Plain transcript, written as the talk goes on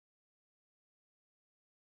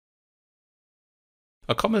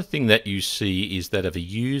A common thing that you see is that if a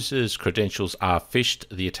user's credentials are phished,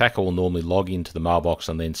 the attacker will normally log into the mailbox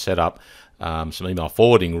and then set up some email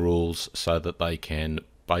forwarding rules so that they can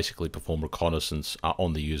basically perform reconnaissance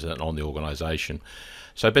on the user and on the organization.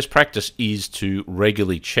 So best practice is to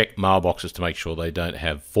regularly check mailboxes to make sure they don't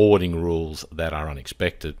have forwarding rules that are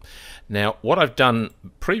unexpected. Now, what I've done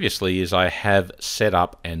previously is I have set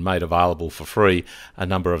up and made available for free a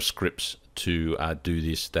number of scripts to do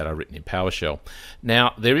this that are written in PowerShell.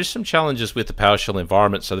 Now, there is some challenges with the PowerShell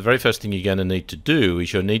environment, so the very first thing you're going to need to do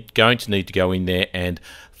is you're going to need to go in there and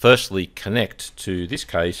firstly connect to, this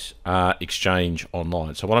case, Exchange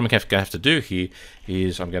Online. So what I'm going to have to do here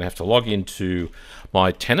is I'm going to have to log into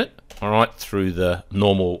my tenant, all right, through the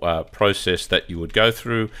normal process that you would go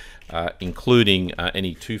through, including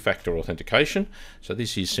any two-factor authentication. So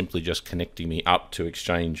this is simply just connecting me up to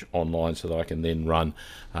Exchange Online so that I can then run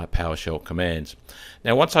PowerShell commands.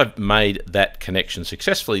 Now, once I've made that connection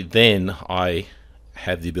successfully, then I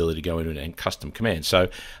have the ability to go in and custom commands. So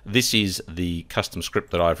this is the custom script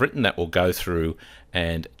that I've written that will go through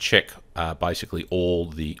and check basically all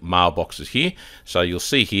the mailboxes here. So you'll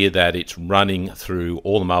see here that it's running through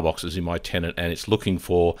all the mailboxes in my tenant, and it's looking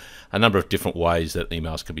for a number of different ways that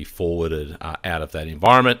emails can be forwarded out of that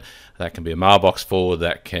environment. That can be a mailbox forward,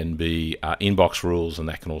 that can be inbox rules, and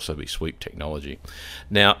that can also be sweep technology.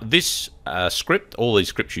 Now, this script, all these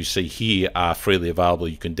scripts you see here are freely available.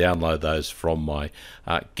 You can download those from my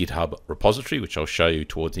GitHub repository, which I'll show you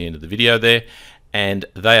towards the end of the video there. And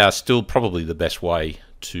they are still probably the best way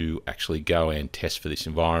to actually go and test for this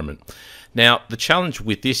environment. Now, the challenge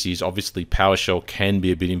with this is obviously PowerShell can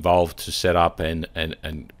be a bit involved to set up and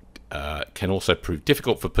can also prove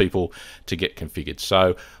difficult for people to get configured.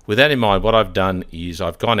 So with that in mind, what I've done is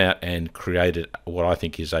I've gone out and created what I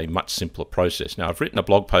think is a much simpler process. Now, I've written a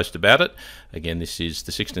blog post about it. Again, this is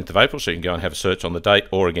the 16th of April, so you can go and have a search on the date,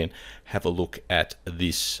 or again, have a look at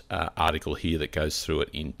this article here that goes through it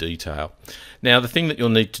in detail. Now, the thing that you'll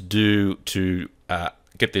need to do to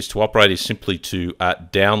get this to operate is simply to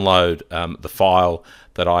download the file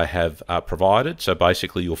that I have provided. So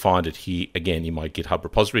basically you'll find it here again in my GitHub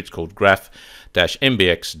repository. It's called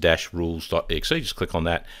graph-mbx-rules.exe. Just click on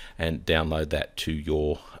that and download that to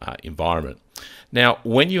your environment. Now,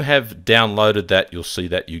 when you have downloaded that, you'll see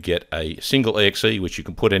that you get a single exe, which you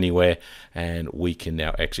can put anywhere, and we can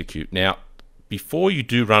now execute. Now, before you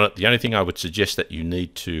do run it, the only thing I would suggest that you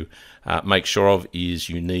need to make sure of is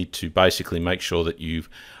you need to basically make sure that you've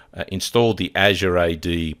installed the Azure AD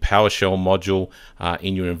PowerShell module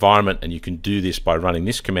in your environment, and you can do this by running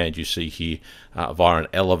this command you see here via an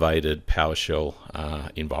elevated PowerShell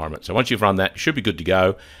environment. So once you've run that, you should be good to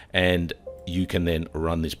go, and you can then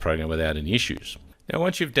run this program without any issues. Now,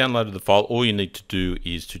 once you've downloaded the file, all you need to do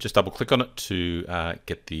is to just double click on it to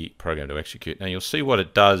get the program to execute. Now, you'll see what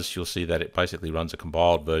it does. You'll see that it basically runs a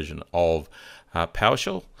compiled version of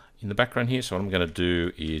PowerShell in the background here. So what I'm going to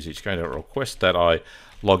do is it's going to request that I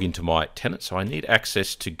log into my tenant. So I need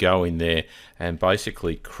access to go in there and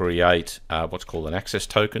basically create what's called an access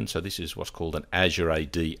token. So this is what's called an Azure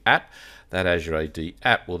AD app. That Azure AD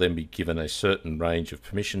app will then be given a certain range of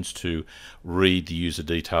permissions to read the user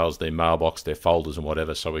details, their mailbox, their folders and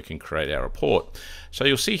whatever, so we can create our report. So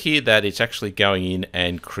you'll see here that it's actually going in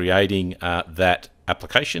and creating that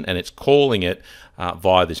application, and it's calling it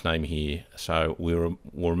via this name here. So we'll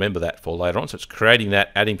remember that for later on. So it's creating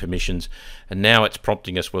that, adding permissions, and now it's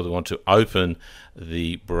prompting us whether we want to open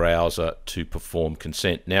the browser to perform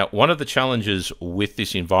consent. Now, one of the challenges with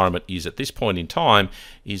this environment is at this point in time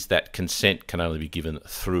is that consent can only be given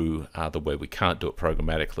through the web. We can't do it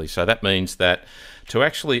programmatically. So that means that to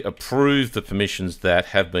actually approve the permissions that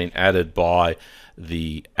have been added by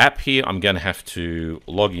the app here, I'm going to have to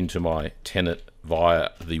log into my tenant via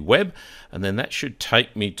the web, and then that should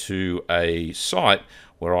take me to a site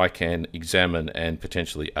where I can examine and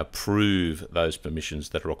potentially approve those permissions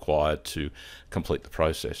that are required to complete the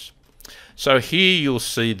process. So here you'll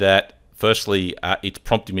see that firstly it's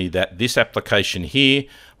prompting me that this application here,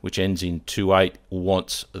 which ends in 28,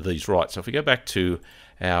 wants these rights. So if we go back to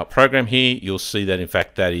our program here, you'll see that in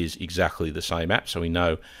fact that is exactly the same app, so we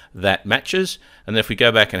know that matches. And if we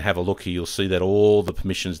go back and have a look here, you'll see that all the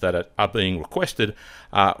permissions that are being requested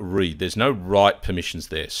are read. There's no write permissions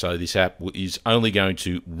there, so this app is only going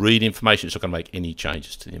to read information. It's not going to make any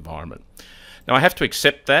changes to the environment. Now I have to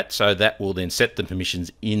accept that, so that will then set the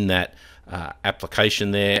permissions in that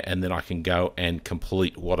application there, and then I can go and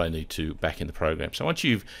complete what I need to back in the program. So once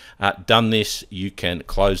you've done this, you can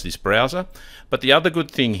close this browser. But the other good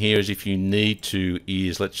thing here is if you need to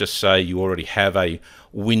is, let's just say you already have a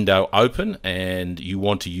window open and you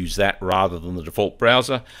want to use that rather than the default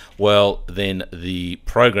browser, well, then the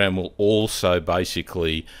program will also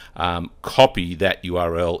basically copy that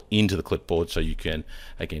URL into the clipboard, so you can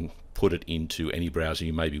again put it into any browser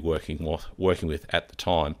you may be working with at the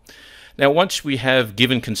time. Now, once we have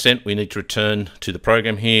given consent, we need to return to the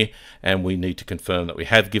program here, and we need to confirm that we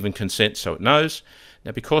have given consent so it knows.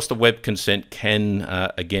 Now, because the web consent can,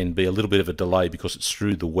 again, be a little bit of a delay because it's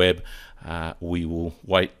through the web, we will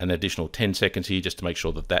wait an additional 10 seconds here just to make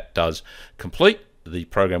sure that that does complete. The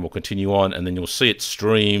program will continue on, and then you'll see it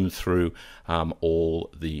stream through all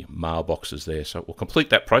the mailboxes there. So it will complete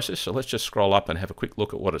that process. So let's just scroll up and have a quick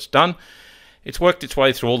look at what it's done. It's worked its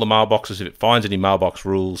way through all the mailboxes. If it finds any mailbox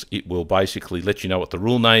rules, it will basically let you know what the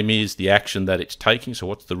rule name is, the action that it's taking, so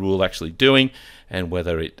what's the rule actually doing, and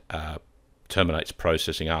whether it terminates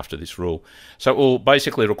processing after this rule. So it will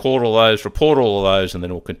basically record all those, report all of those, and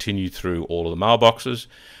then it will continue through all of the mailboxes.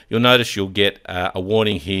 You'll notice you'll get a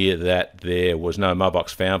warning here that there was no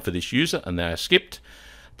mailbox found for this user, and they are skipped.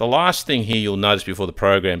 The last thing here you'll notice before the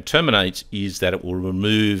program terminates is that it will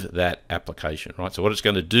remove that application, right? So what it's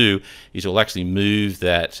going to do is it will actually move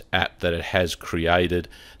that app that it has created,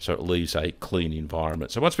 so it leaves a clean environment.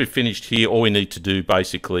 So once we've finished here, all we need to do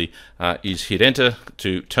basically is hit enter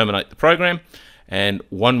to terminate the program. And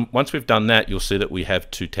once we've done that, you'll see that we have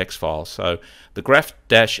two text files. So the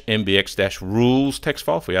graph-mbx-rules text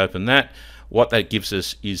file, if we open that, what that gives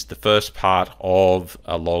us is the first part of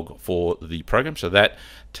a log for the program. So that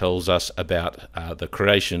tells us about the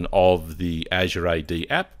creation of the Azure AD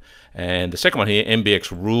app. And the second one here,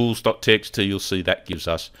 mbxrules.txt, you'll see that gives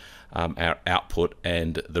us our output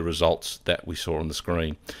and the results that we saw on the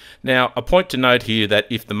screen. Now, a point to note here that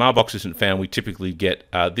if the mailbox isn't found, we typically get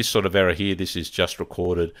this sort of error here. This is just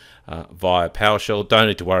recorded via PowerShell. Don't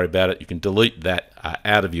need to worry about it. You can delete that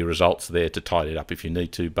out of your results there to tidy it up if you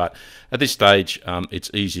need to. But at this stage, it's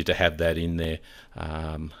easier to have that in there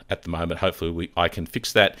at the moment. Hopefully, I can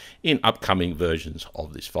fix that in upcoming versions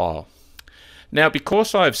of this file. Now,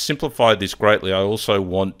 because I've simplified this greatly, I also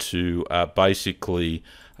want to basically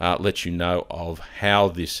let you know of how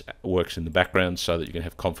this works in the background so that you can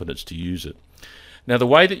have confidence to use it. Now, the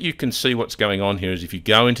way that you can see what's going on here is if you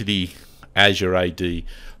go into the Azure AD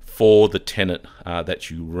for the tenant that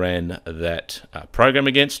you ran that program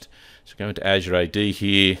against. So go into Azure AD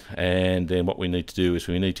here, and then what we need to do is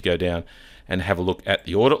we need to go down and have a look at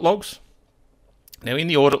the audit logs. Now, in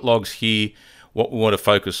the audit logs here, what we want to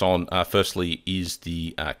focus on firstly is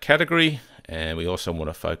the category, and we also want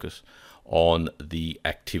to focus on the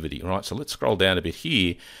activity. Right, so let's scroll down a bit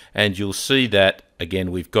here, and you'll see that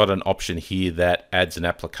again we've got an option here that adds an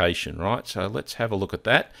application. Right, so let's have a look at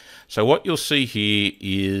that. So what you'll see here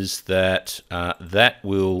is that that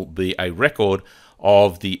will be a record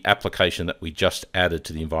of the application that we just added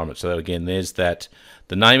to the environment. So again, there's that,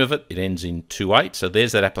 the name of it, it ends in 28. So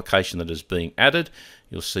there's that application that is being added.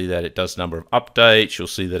 You'll see that it does a number of updates. You'll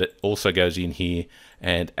see that it also goes in here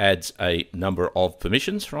and adds a number of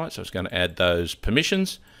permissions, right? So it's going to add those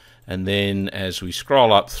permissions. And then as we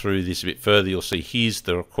scroll up through this a bit further, you'll see here's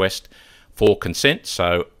the request for consent.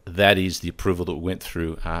 So that is the approval that we went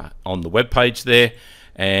through on the web page there.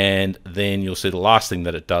 And then you'll see the last thing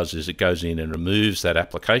that it does is it goes in and removes that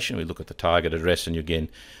application. We look at the target address, and again,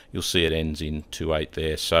 you'll see it ends in 28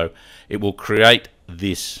 there. So it will create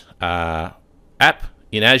this app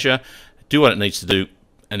in Azure, do what it needs to do,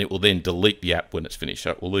 and it will then delete the app when it's finished.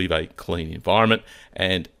 So it will leave a clean environment.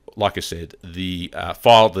 And like I said, the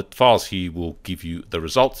files here will give you the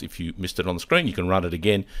results. If you missed it on the screen, you can run it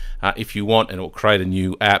again if you want, and it will create a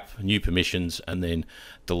new app, new permissions, and then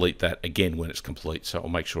delete that again when it's complete. So I'll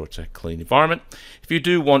make sure it's a clean environment. If you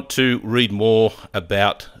do want to read more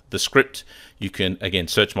about the script, you can again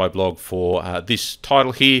search my blog for this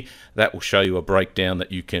title here. That will show you a breakdown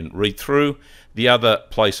that you can read through. The other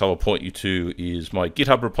place I will point you to is my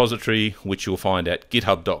GitHub repository, which you'll find at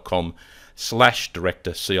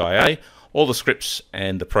github.com/directorcia. All the scripts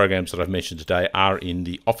and the programs that I've mentioned today are in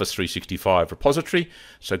the Office 365 repository.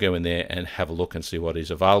 So go in there and have a look and see what is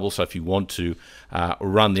available. So if you want to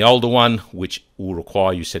run the older one, which will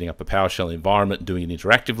require you setting up a PowerShell environment and doing it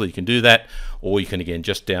interactively, you can do that. Or you can again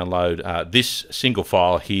just download this single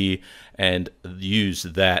file here and use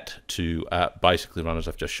that to basically run as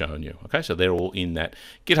I've just shown you. Okay, so they're all in that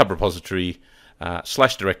GitHub repository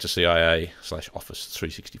 /director/CIA/Office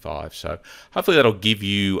 365. So hopefully that'll give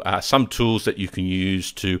you some tools that you can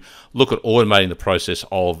use to look at automating the process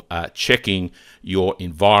of checking your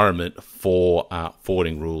environment for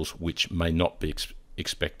forwarding rules which may not be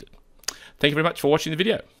expected. Thank you very much for watching the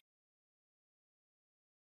video.